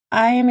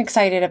I am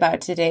excited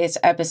about today's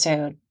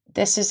episode.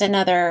 This is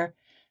another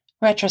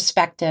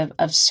retrospective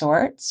of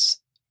sorts.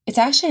 It's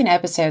actually an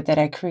episode that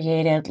I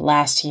created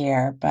last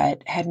year,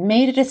 but had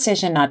made a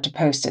decision not to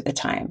post at the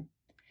time.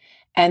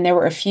 And there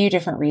were a few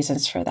different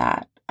reasons for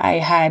that. I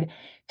had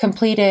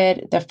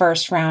completed the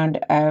first round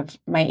of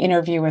my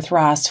interview with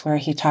Ross, where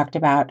he talked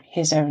about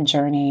his own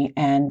journey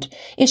and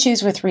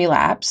issues with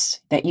relapse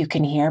that you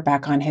can hear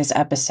back on his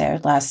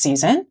episode last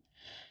season.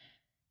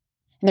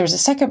 And there was a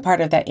second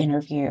part of that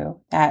interview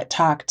that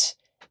talked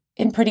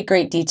in pretty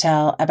great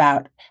detail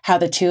about how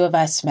the two of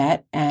us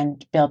met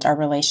and built our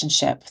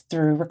relationship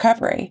through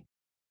recovery.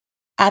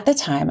 At the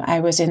time, I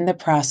was in the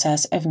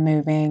process of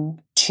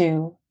moving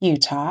to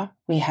Utah.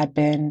 We had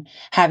been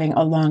having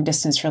a long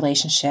distance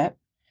relationship.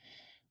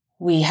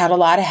 We had a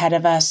lot ahead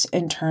of us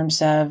in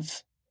terms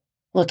of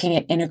looking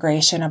at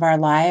integration of our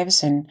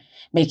lives and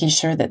making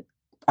sure that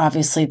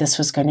obviously this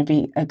was going to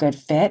be a good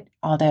fit.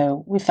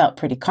 Although we felt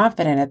pretty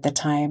confident at the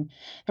time,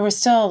 there was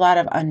still a lot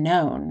of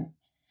unknown.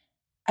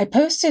 I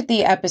posted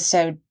the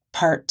episode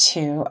part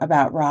 2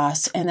 about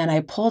Ross, and then I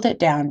pulled it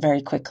down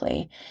very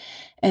quickly.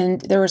 And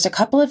there was a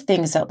couple of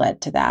things that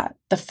led to that.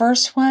 The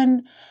first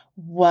one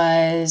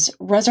was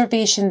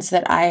reservations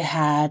that I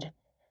had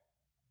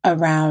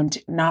around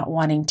not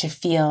wanting to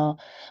feel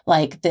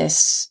like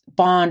this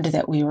bond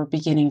that we were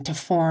beginning to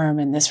form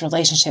and this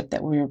relationship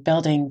that we were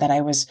building, that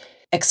I was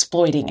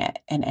exploiting it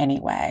in any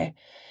way.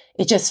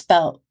 It just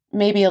felt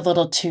maybe a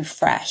little too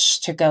fresh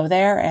to go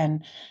there.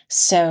 And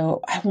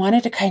so I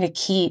wanted to kind of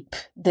keep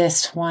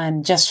this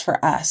one just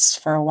for us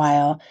for a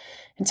while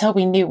until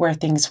we knew where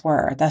things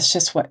were. That's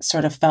just what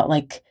sort of felt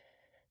like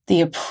the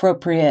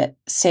appropriate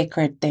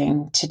sacred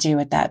thing to do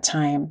at that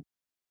time.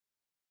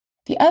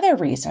 The other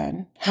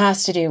reason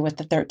has to do with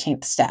the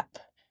 13th step.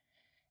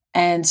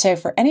 And so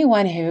for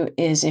anyone who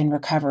is in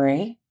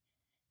recovery,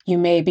 you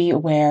may be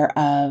aware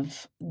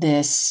of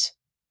this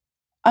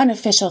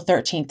unofficial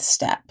 13th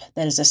step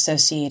that is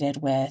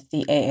associated with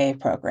the AA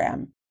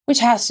program, which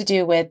has to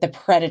do with the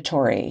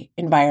predatory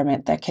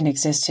environment that can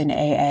exist in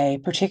AA,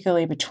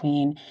 particularly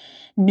between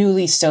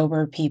newly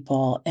sober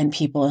people and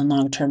people in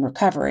long-term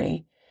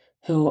recovery,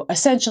 who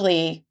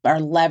essentially are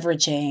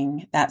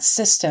leveraging that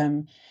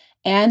system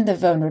and the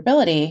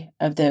vulnerability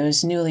of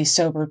those newly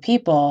sober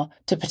people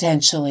to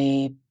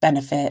potentially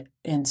benefit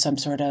in some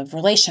sort of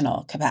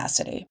relational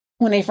capacity.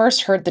 When I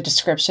first heard the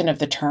description of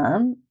the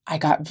term, I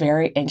got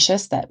very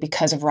anxious that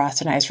because of Ross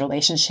and I's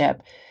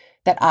relationship,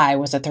 that I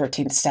was a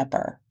 13th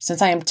stepper,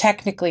 since I am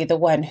technically the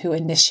one who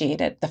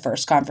initiated the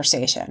first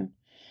conversation.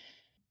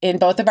 In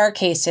both of our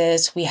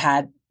cases, we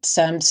had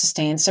some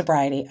sustained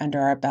sobriety under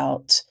our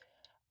belt.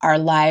 Our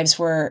lives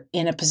were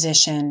in a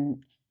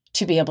position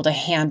to be able to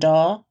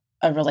handle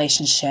a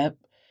relationship.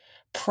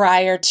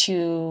 Prior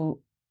to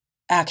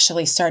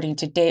actually starting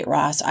to date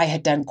Ross, I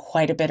had done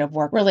quite a bit of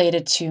work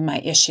related to my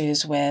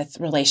issues with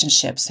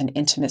relationships and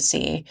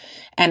intimacy.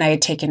 And I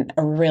had taken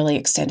a really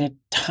extended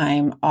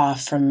time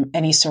off from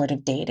any sort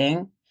of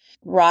dating.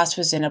 Ross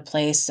was in a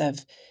place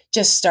of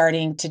just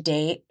starting to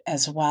date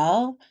as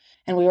well.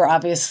 And we were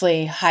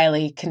obviously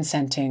highly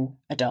consenting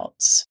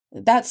adults.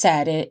 That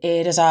said, it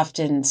is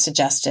often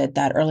suggested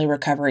that early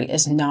recovery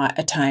is not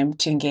a time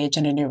to engage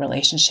in a new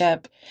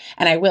relationship.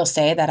 And I will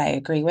say that I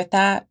agree with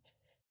that.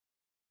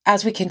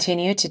 As we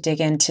continue to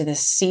dig into this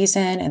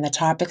season and the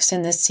topics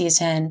in this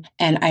season,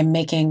 and I'm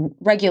making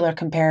regular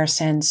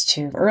comparisons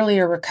to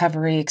earlier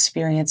recovery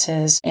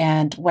experiences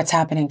and what's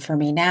happening for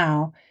me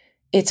now,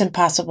 it's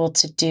impossible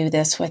to do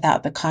this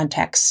without the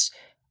context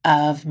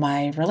of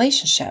my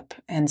relationship.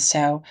 And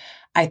so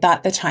I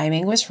thought the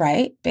timing was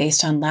right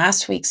based on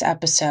last week's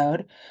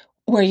episode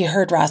where you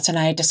heard Ross and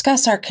I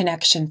discuss our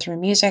connection through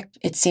music.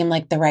 It seemed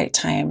like the right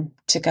time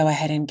to go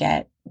ahead and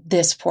get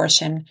this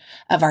portion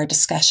of our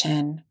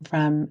discussion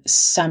from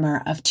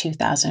summer of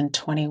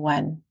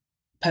 2021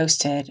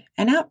 posted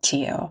and out to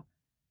you.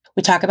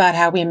 We talk about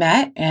how we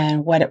met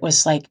and what it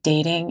was like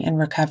dating in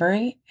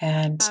recovery.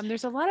 And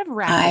there's a lot of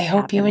I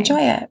hope you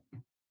enjoy it. Are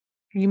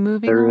you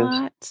moving a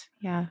lot?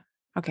 Yeah.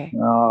 Okay.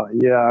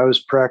 Yeah, I was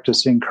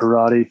practicing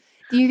karate.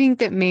 Do you think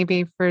that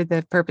maybe for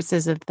the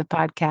purposes of the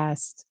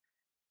podcast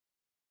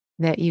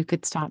that you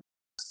could stop?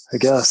 I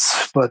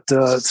guess, but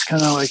it's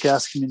kind of like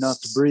asking me not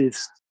to breathe.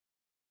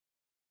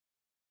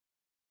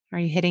 Are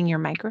you hitting your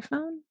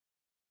microphone?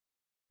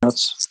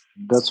 That's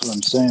what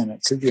I'm saying.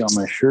 It could be on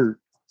my shirt.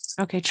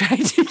 Okay, try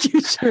to take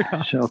your shirt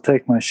off. I'll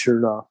take my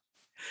shirt off.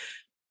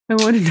 I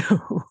want to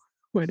know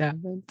what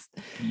happens.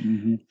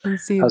 Mm-hmm.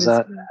 Let's see. How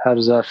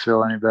does that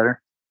feel? Any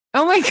better?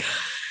 Oh my God.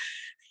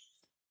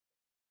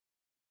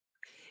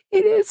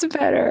 It is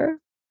better.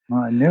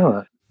 Well, I knew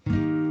it.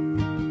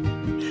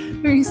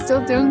 Are you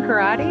still doing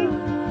karate?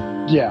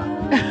 Yeah.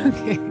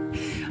 Okay.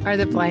 Are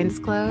the blinds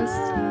closed?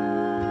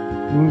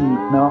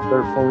 No,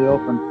 they're fully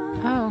open.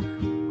 Oh,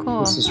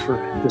 cool. This is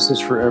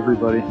for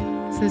everybody.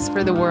 This is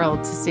for the world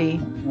to see.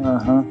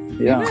 Yeah.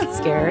 You're not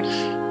scared.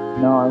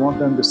 No, I want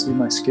them to see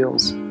my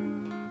skills.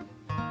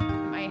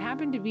 I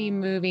happen to be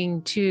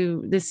moving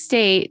to the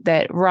state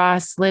that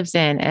Ross lives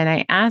in, and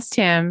I asked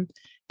him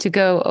to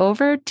go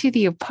over to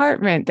the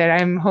apartment that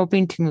I'm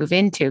hoping to move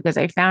into because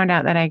I found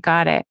out that I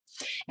got it.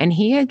 And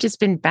he had just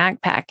been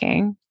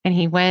backpacking and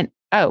he went,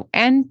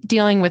 and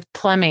dealing with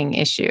plumbing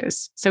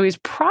issues. So he's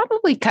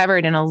probably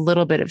covered in a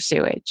little bit of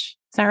sewage.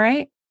 Is that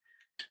right?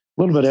 A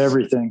little bit of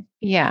everything.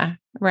 Yeah,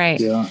 right.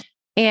 Yeah.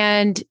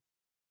 And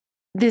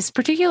this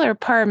particular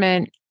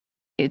apartment,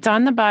 it's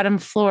on the bottom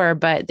floor,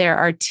 but there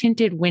are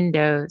tinted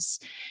windows.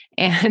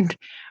 And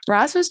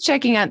Ross was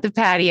checking out the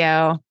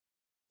patio,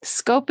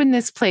 scoping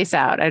this place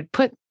out. I'd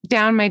put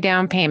down my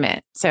down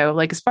payment. So,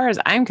 like, as far as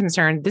I'm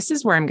concerned, this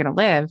is where I'm going to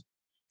live.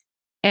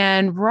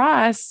 And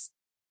Ross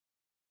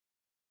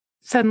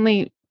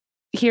suddenly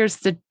hears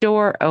the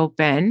door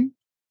open.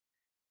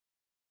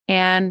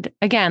 And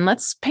again,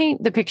 let's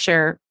paint the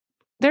picture.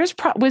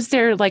 Was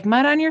there like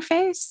mud on your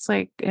face?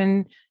 Like,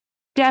 and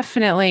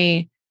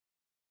definitely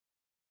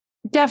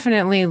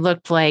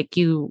looked like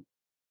you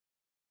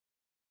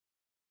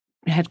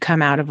had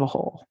come out of a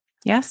hole.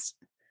 Yes?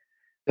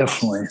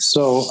 Definitely.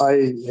 So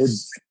I had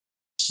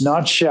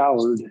not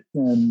showered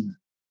in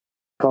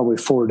probably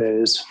 4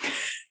 days.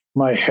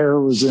 My hair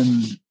was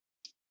in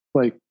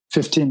like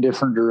 15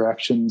 different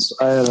directions.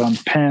 I had on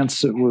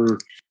pants that were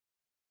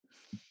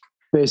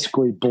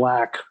basically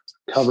black,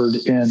 covered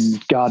in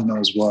God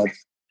knows what.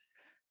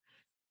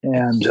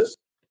 And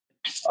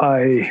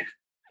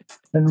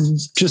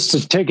just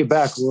to take it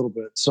back a little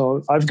bit.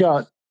 So I've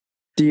got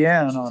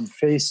Deanne on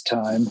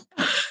FaceTime.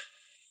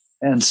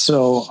 And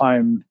so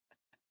I'm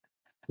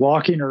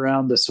walking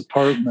around this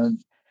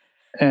apartment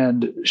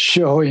and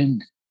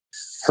showing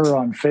her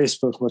on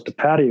Facebook what the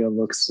patio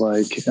looks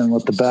like and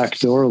what the back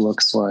door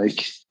looks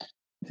like.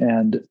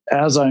 And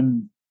as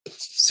I'm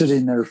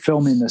sitting there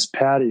filming this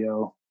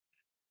patio,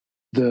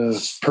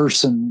 the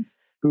person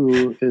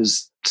who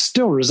is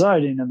still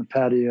residing in the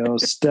patio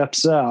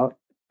steps out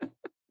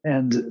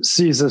and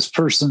sees this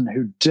person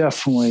who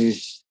definitely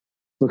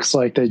looks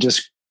like they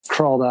just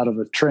crawled out of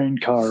a train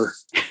car,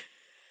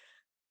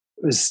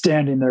 is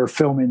standing there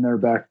filming their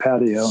back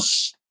patio.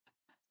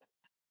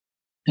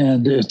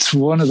 And it's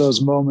one of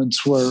those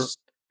moments where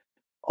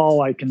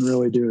all I can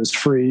really do is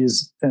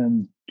freeze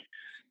and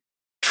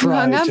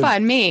try. You hung up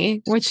on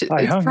me, which is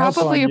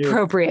probably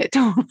appropriate.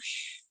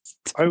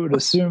 I would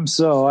assume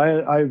so.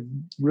 I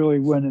really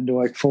went into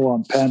like full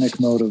on panic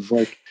mode of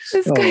like,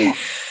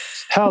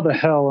 how the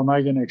hell am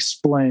I going to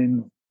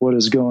explain what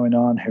is going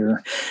on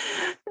here?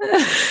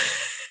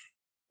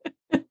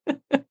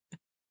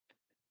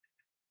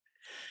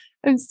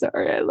 I'm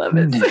sorry. I love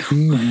it so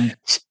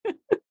much.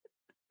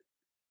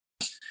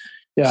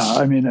 Yeah.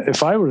 I mean,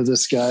 if I were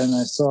this guy and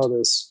I saw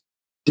this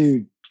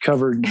dude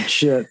covered in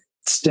shit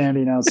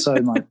standing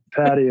outside my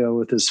patio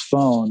with his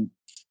phone,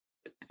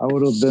 I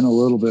would have been a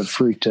little bit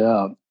freaked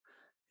out.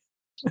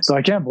 So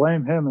I can't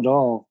blame him at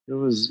all. It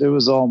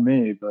was all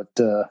me, but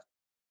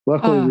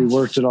luckily we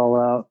worked it all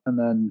out. And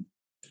then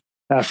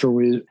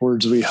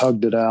afterwards we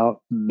hugged it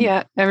out.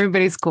 Yeah.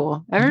 Everybody's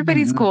cool.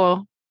 Everybody's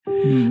cool.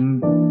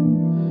 Mm-hmm.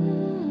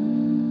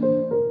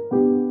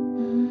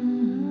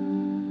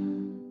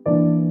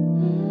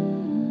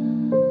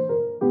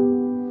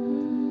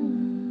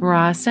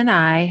 Ross and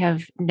I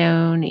have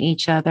known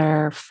each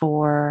other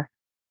for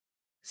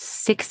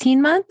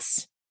 16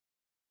 months,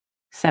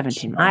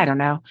 17, I don't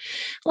know,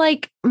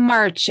 like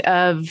March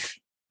of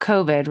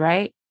COVID,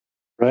 right?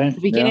 Right. The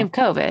beginning of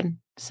COVID.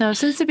 So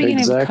since the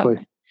beginning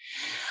of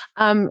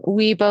COVID,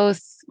 we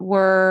both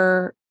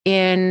were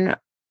in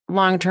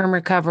long-term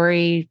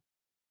recovery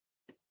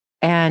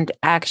and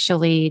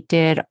actually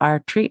did our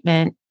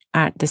treatment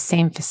at the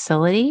same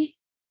facility.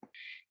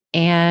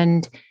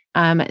 And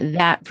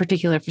that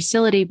particular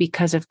facility,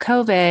 because of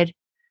COVID,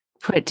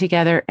 put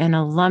together an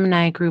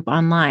alumni group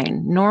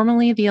online.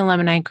 Normally, the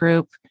alumni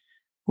group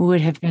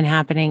would have been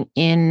happening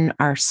in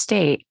our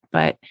state,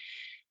 but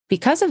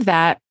because of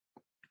that,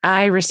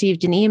 I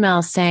received an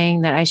email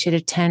saying that I should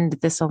attend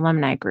this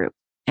alumni group.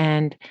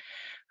 And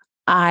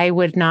I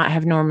would not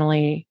have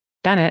normally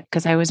done it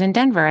because I was in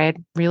Denver. I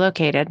had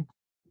relocated.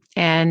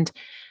 And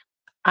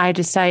I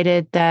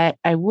decided that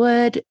I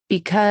would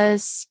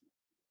because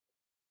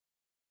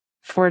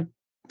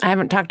I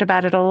haven't talked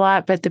about it a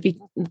lot, but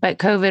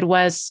COVID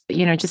was,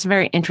 just a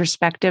very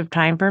introspective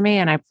time for me.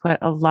 And I put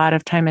a lot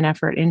of time and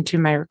effort into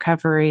my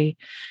recovery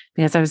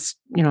because I was,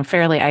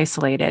 fairly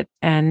isolated.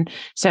 And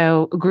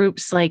so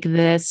groups like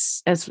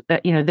this,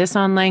 this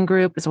online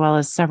group, as well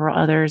as several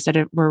others that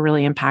were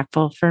really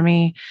impactful for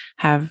me,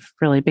 have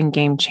really been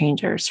game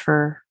changers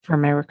for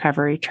my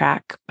recovery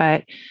track.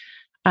 But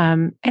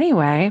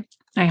anyway,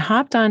 I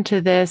hopped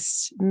onto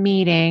this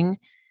meeting.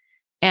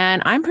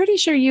 And I'm pretty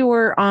sure you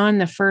were on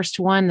the first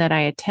one that I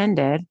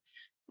attended.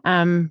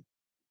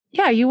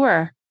 Yeah, you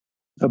were.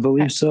 I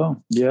believe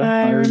so. Yeah,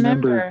 I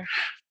remember.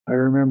 I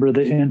remember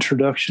the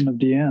introduction of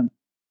Deanne.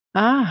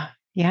 Ah,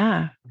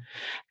 yeah.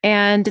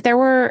 And there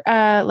were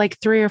like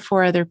 3 or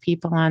 4 other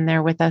people on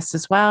there with us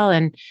as well.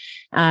 And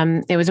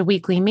it was a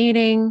weekly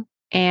meeting.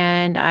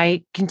 And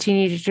I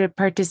continued to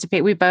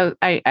participate.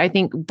 I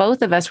think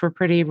both of us were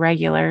pretty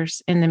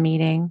regulars in the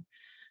meeting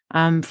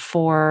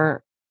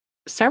for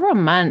several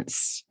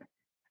months.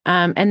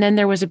 And then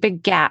there was a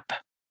big gap.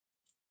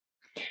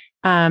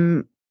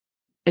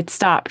 It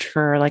stopped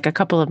for like a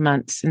couple of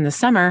months in the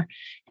summer,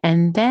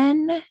 and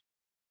then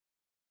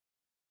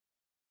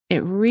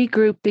it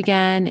regrouped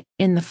again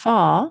in the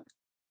fall,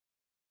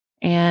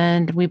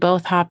 and we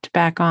both hopped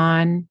back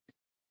on,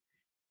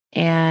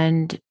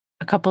 and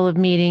a couple of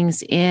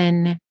meetings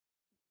in,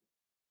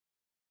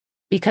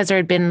 because there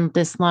had been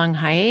this long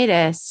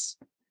hiatus,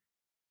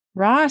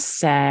 Ross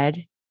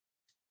said,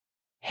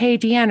 "Hey,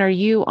 Deanne, are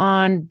you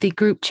on the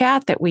group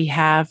chat that we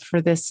have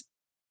for this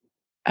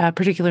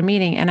particular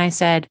meeting?" And I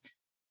said,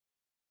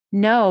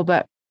 "No,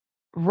 but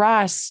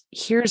Ross,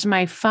 here's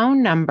my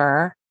phone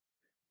number.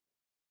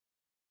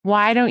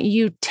 Why don't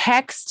you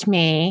text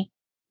me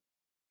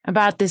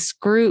about this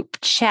group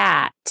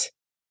chat?"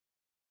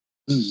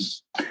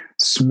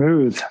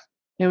 Smooth.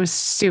 It was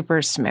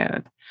super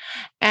smooth.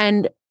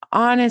 And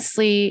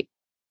honestly,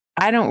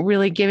 I don't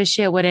really give a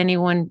shit what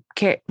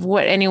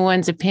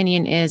anyone's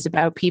opinion is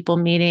about people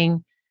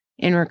meeting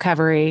in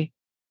recovery.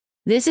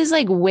 This is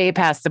like way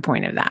past the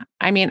point of that.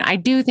 I mean, I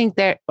do think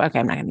I'm not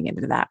going to get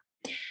into that,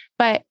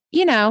 but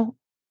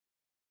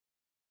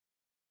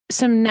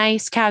some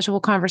nice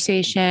casual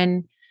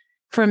conversation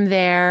from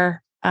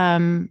there.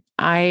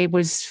 I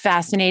was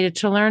fascinated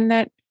to learn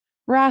that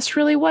Ross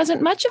really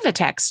wasn't much of a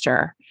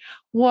texter.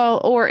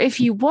 Well, or if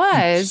he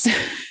was,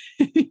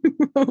 he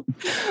wrote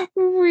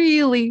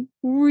really,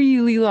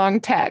 really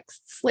long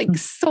texts, like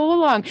so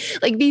long,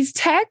 like these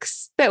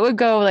texts that would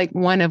go like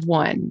one of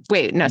one.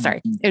 Wait, no,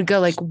 sorry. It would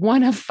go like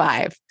 1 of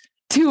 5,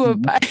 2 of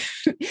 5.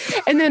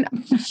 And then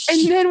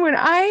when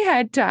I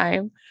had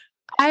time,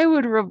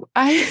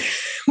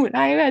 when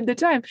I had the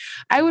time,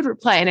 I would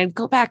reply, and I'd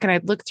go back and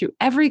I'd look through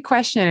every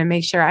question and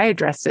make sure I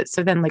addressed it.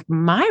 So then like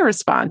my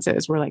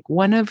responses were like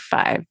 1 of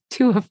 5,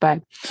 2 of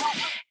 5.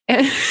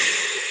 And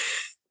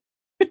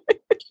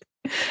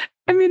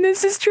I mean,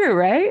 this is true,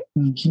 right?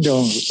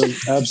 No,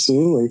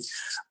 absolutely.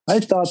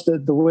 I thought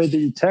that the way that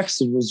you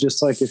texted was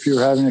just like if you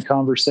were having a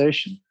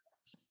conversation.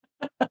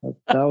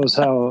 That's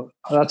how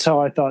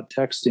I thought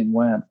texting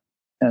went.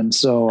 And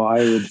so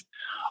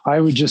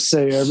I would just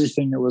say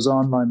everything that was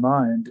on my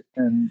mind,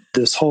 and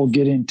this whole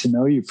getting to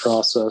know you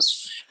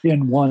process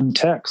in one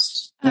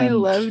text. I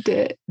loved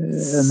it.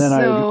 And then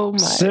I would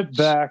sit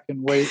back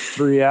and wait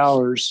 3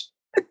 hours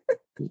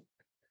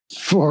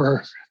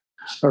for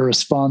a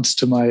response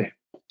to my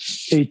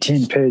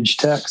 18-page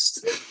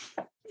text.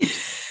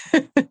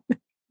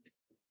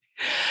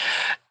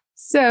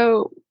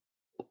 So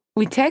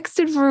we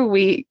texted for a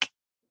week,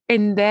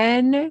 and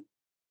then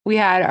we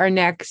had our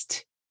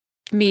next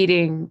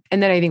meeting.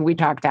 And then I think we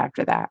talked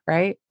after that,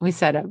 right? We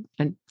set up.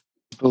 I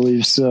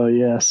believe so,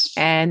 yes.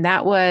 And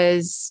that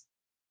was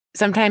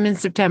sometime in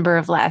September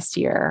of last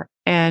year.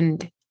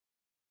 And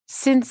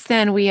since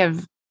then, we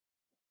have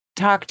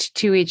talked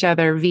to each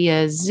other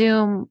via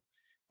Zoom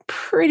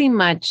pretty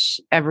much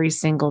every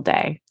single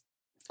day,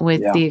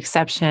 with the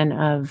exception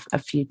of a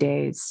few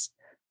days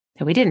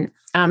that we didn't,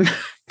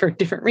 for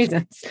different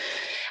reasons.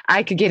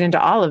 I could get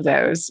into all of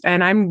those,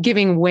 and I'm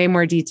giving way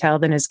more detail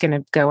than is going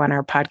to go on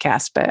our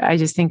podcast, but I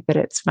just think that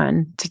it's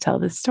fun to tell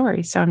this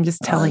story. So I'm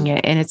just telling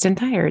it in its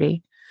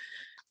entirety.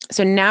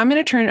 So now I'm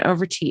going to turn it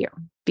over to you,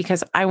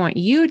 because I want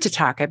you to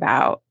talk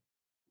about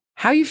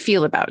how you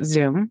feel about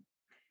Zoom,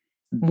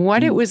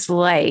 what it was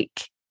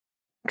like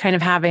kind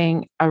of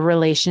having a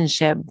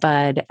relationship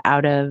bud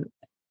out of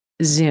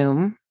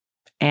Zoom.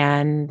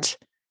 And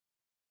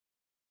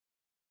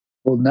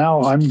well,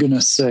 now I'm going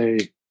to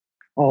say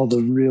all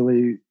the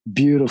really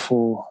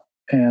beautiful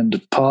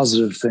and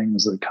positive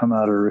things that come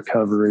out of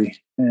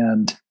recovery,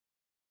 and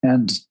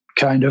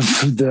kind of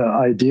the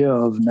idea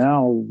of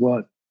now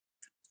what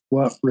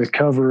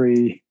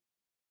recovery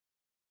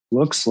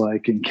looks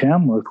like and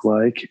can look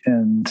like,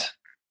 and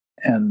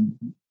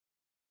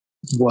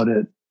what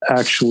it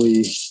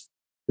actually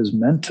is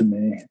meant to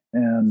me.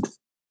 And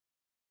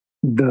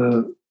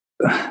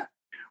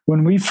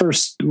when they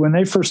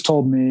first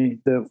told me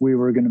that we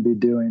were going to be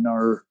doing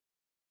our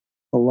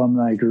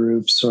alumni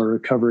groups or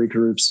recovery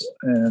groups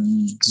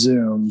and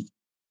Zoom,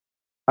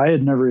 I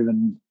had never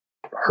even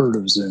heard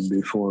of Zoom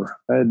before.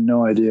 I had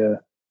no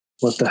idea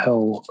what the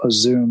hell a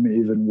Zoom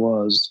even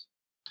was.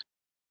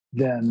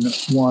 Then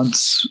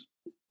once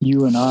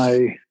you and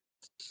I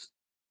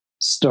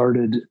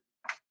started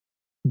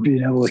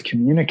being able to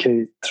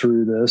communicate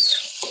through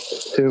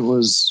this, it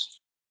was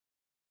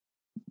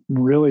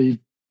really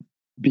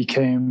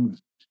became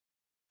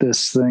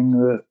this thing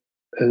that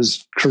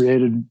has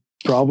created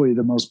probably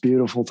the most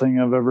beautiful thing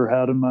I've ever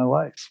had in my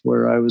life,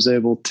 where I was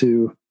able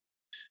to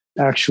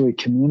actually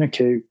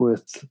communicate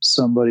with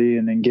somebody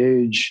and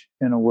engage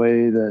in a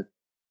way that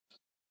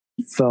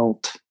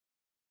felt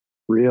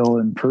real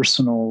and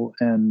personal,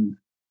 and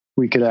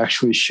we could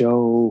actually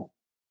show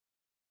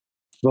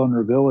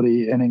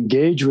vulnerability and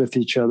engage with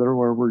each other,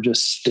 where we're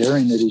just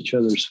staring at each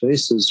other's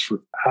faces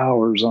for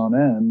hours on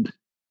end.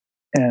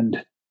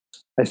 And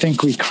I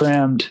think we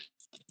crammed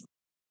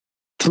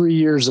 3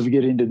 years of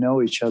getting to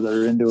know each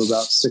other into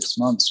about 6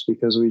 months,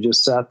 because we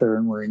just sat there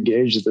and were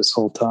engaged this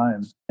whole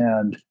time.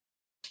 And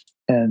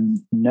And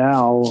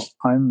now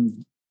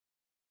I'm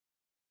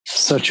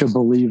such a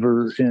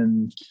believer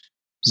in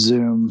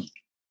Zoom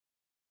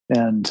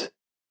and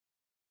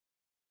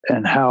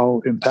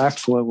how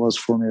impactful it was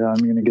for me that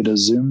I'm going to get a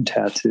Zoom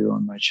tattoo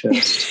on my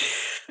chest.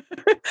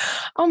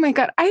 Oh my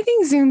God. I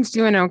think Zoom's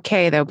doing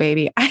okay though,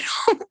 baby. I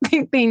don't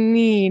think they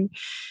need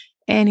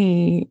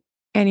any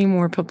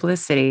more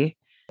publicity.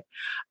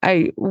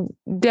 I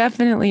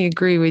definitely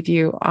agree with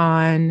you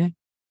on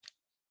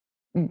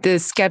the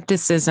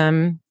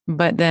skepticism,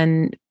 but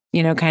then,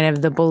 kind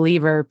of the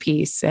believer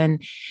piece.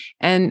 And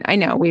I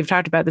know we've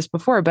talked about this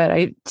before, but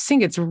I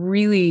think it's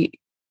really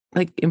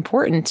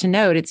important to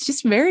note. It's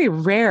just very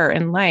rare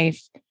in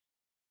life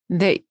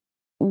that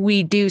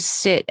we do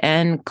sit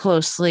and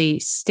closely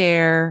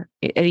stare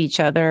at each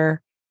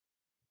other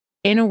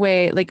in a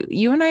way. Like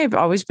you and I have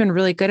always been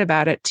really good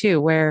about it too,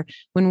 where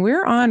when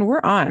we're on,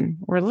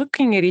 we're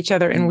looking at each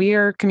other and we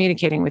are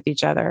communicating with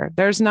each other.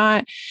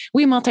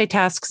 We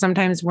multitask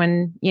sometimes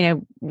when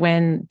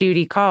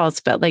duty calls,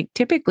 but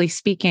typically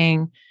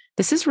speaking,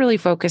 this is really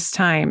focused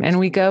time, and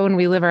we go and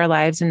we live our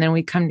lives, and then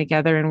we come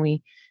together and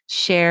we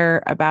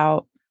share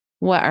about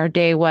what our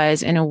day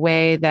was in a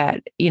way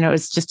that,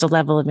 it's just a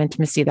level of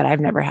intimacy that I've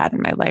never had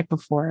in my life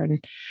before.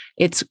 And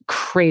it's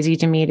crazy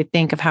to me to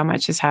think of how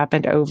much has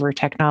happened over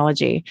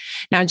technology.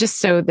 Now, just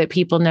so that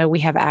people know,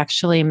 we have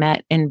actually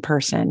met in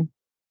person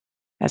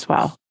as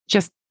well.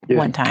 Just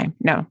one time.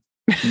 No,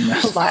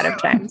 a lot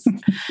of times,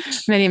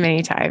 many,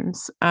 many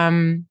times.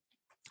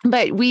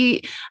 But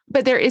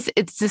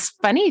it's this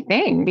funny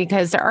thing,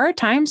 because there are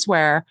times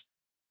where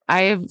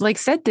I've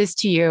said this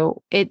to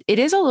you, it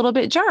is a little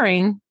bit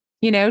jarring,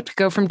 to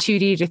go from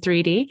 2D to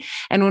 3D.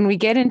 And when we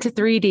get into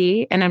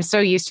 3D, and I'm so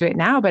used to it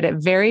now, but at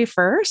very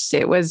first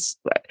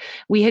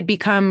we had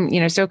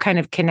become, so kind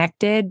of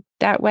connected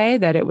that way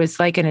that it was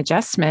like an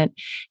adjustment.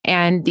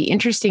 And the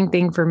interesting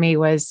thing for me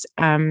was,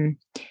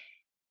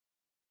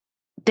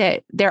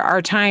 that there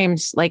are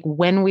times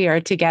when we are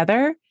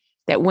together,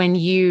 that when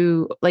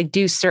you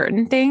do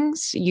certain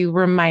things, you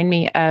remind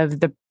me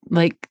of the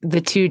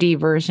 2D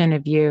version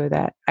of you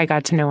that I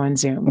got to know on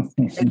Zoom.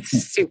 It's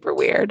super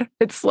weird.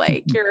 It's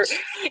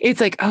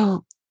it's like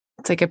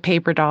a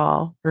paper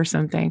doll or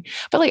something.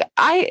 But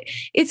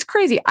it's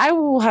crazy. I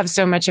will have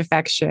so much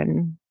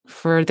affection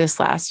for this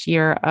last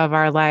year of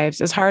our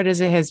lives, as hard as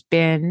it has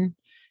been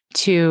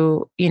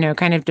to,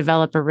 kind of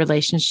develop a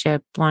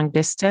relationship long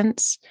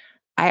distance.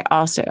 I'm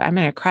going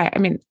to cry. I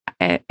mean,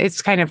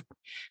 it's kind of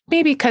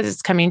maybe because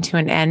it's coming to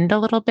an end a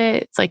little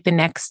bit. It's the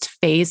next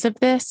phase of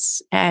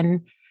this.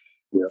 And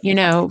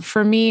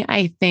for me,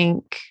 I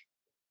think,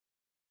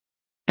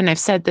 and I've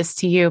said this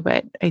to you,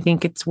 but I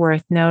think it's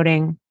worth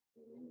noting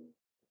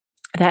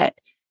that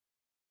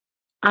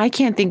I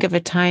can't think of a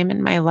time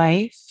in my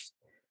life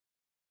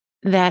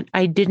that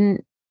I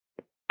didn't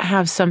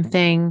have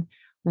something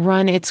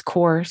run its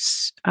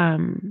course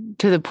to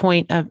the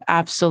point of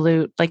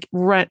absolute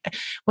run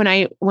when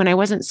I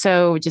wasn't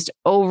so just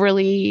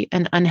overly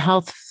and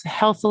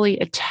healthily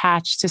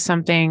attached to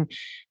something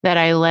that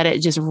I let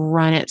it just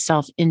run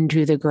itself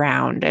into the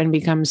ground and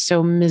become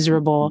so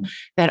miserable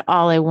that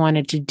all I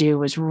wanted to do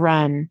was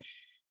run.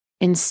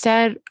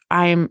 Instead,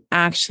 I'm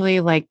actually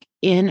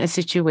in a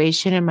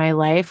situation in my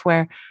life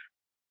where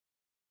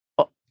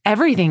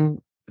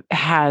everything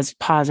has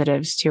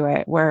positives to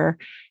it, where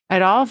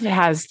it all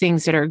has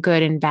things that are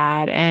good and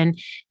bad, and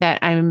that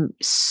I'm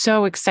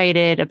so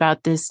excited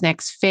about this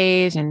next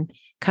phase and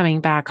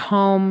coming back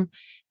home.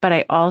 But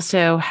I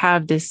also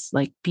have this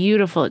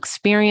beautiful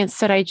experience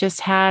that I just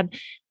had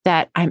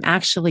that I'm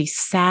actually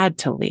sad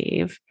to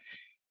leave.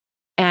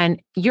 And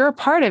you're a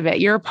part of it.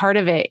 You're a part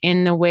of it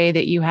in the way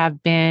that you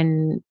have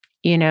been,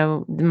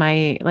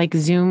 my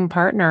Zoom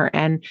partner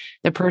and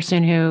the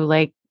person who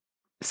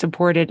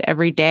supported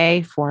every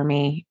day for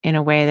me in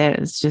a way that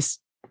is just,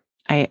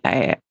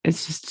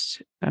 it's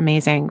just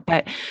amazing.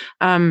 But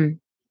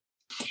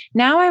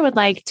now I would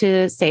like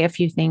to say a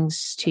few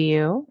things to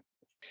you.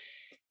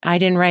 I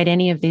didn't write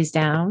any of these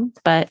down,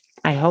 but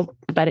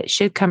it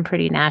should come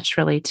pretty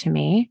naturally to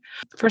me.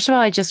 First of all,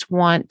 I just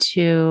want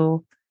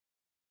to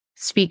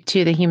speak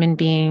to the human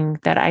being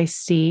that I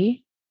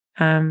see,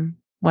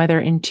 whether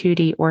in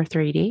 2D or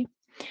 3D.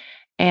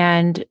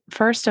 And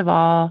first of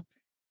all,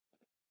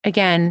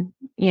 again,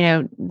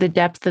 the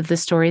depth of the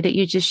story that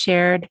you just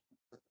shared,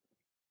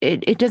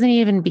 it doesn't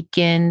even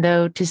begin,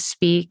 though, to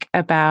speak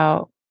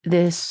about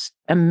this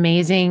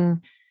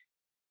amazing,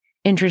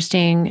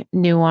 interesting,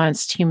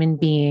 nuanced human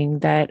being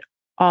that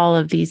all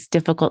of these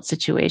difficult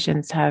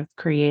situations have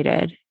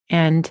created.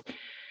 And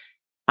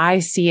I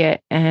see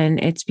it,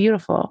 and it's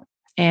beautiful.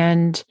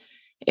 And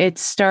it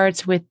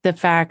starts with the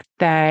fact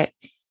that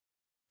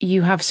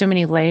you have so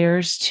many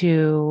layers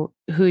to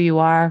who you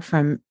are,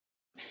 from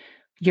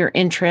your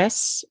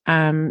interests.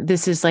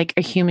 This is a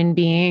human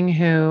being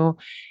who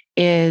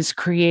is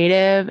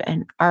creative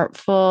and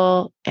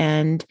artful,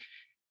 and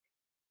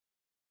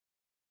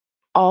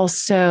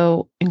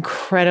also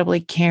incredibly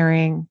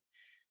caring,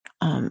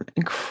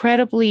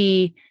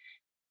 incredibly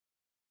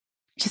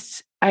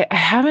just, I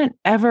haven't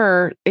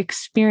ever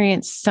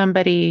experienced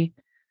somebody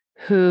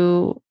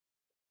who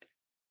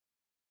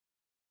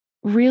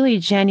really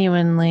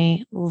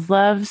genuinely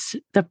loves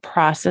the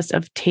process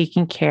of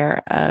taking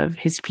care of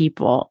his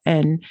people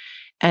and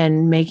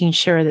making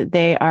sure that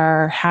they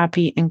are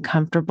happy and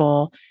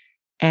comfortable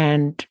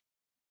and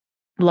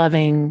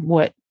loving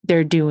what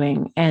they're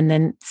doing, and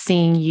then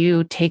seeing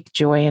you take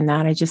joy in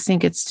that. I just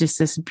think it's just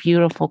this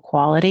beautiful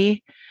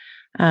quality.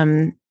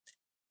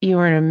 You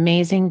are an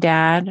amazing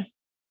dad.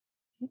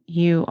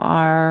 You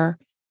are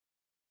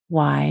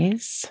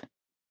wise.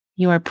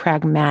 You are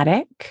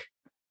pragmatic.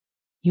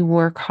 You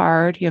work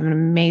hard. You have an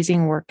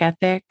amazing work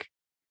ethic.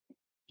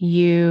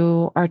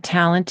 You are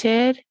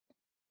talented.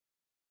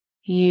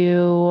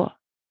 You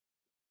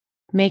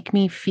make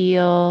me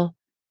feel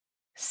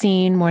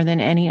seen more than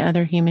any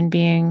other human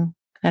being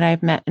that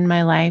I've met in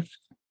my life.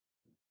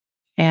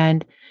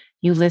 And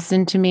you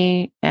listen to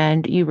me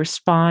and you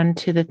respond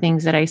to the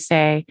things that I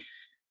say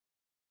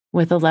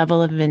with a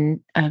level of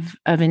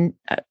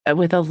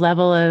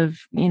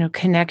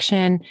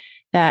connection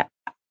that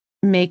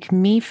make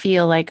me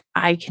feel like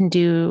I can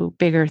do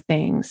bigger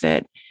things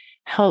that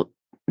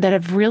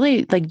have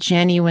really like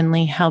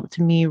genuinely helped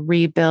me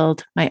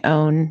rebuild my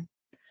own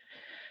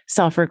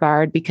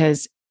self-regard,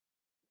 because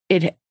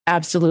it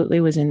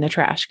absolutely was in the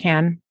trash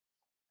can.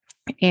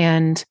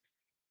 And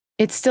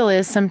it still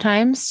is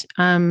sometimes.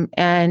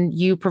 And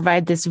you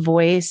provide this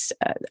voice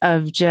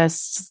of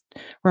just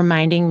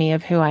reminding me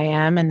of who I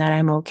am and that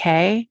I'm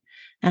okay.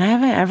 And I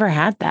haven't ever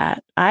had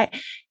that. I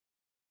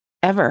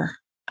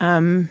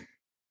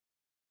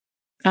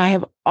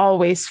have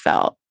always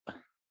felt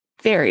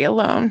very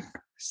alone.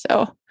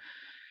 So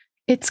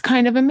it's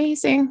kind of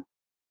amazing.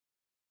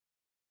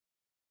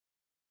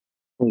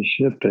 Holy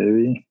shit,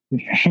 baby.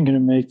 You're going to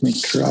make me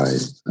cry.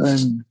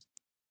 I'm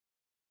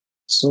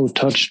so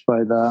touched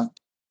by that.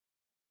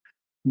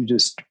 You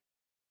just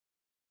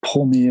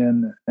pull me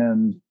in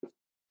and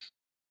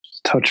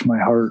touch my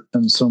heart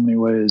in so many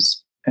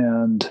ways.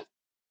 And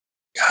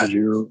God,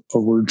 you're a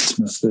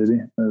wordsmith, baby.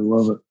 I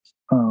love it.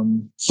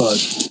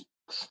 But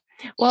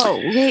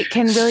well, wait,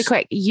 Ken, really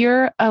quick.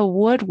 You're a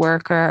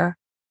woodworker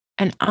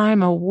and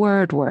I'm a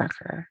word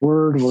worker.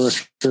 Word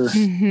worker.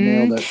 Mm-hmm.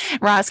 Nailed it.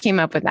 Ross came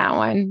up with that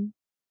one.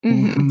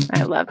 Mm-hmm.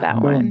 I love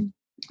that one.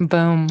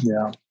 Boom.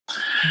 Yeah.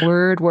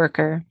 Word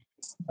worker.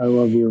 I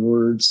love your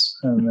words,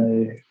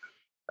 and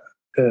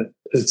it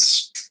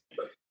is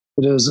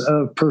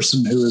a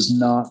person who is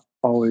not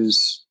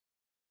always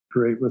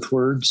great with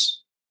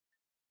words.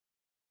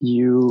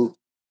 You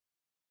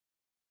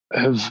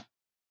have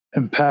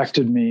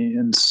impacted me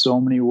in so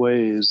many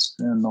ways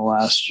in the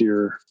last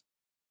year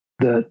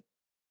that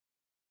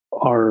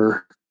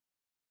are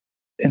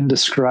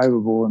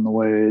indescribable in the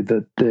way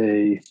that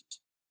they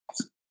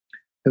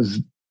have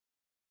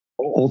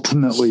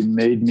ultimately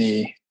made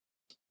me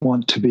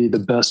want to be the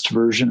best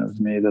version of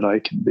me that I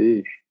can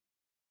be.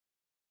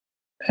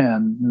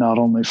 And not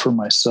only for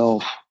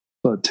myself,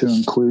 but to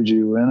include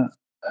you in it.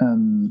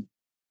 And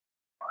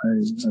I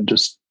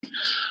just,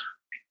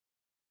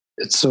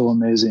 it's so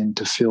amazing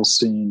to feel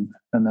seen,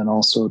 and then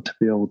also to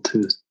be able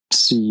to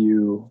see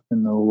you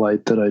in the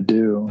light that I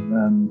do,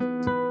 and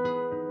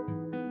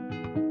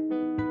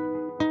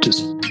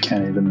just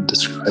can't even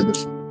describe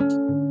it.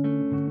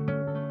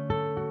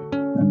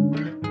 And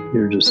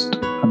you're just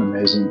an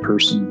amazing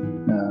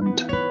person, and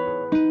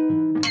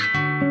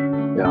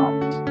yeah,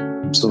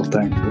 I'm so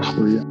thankful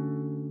for you.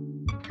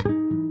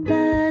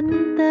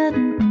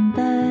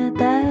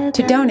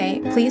 To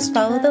donate, please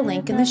follow the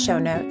link in the show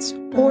notes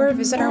or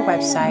visit our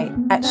website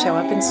at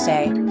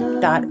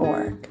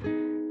showupandstay.org.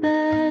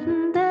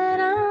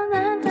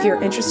 If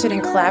you're interested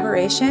in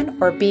collaboration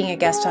or being a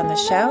guest on the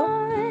show,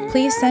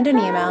 please send an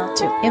email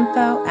to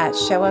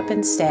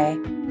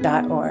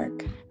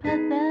info@showupandstay.org.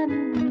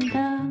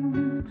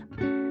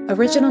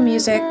 Original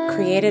music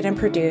created and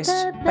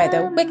produced by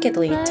the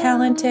wickedly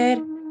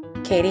talented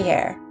Katie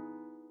Hare.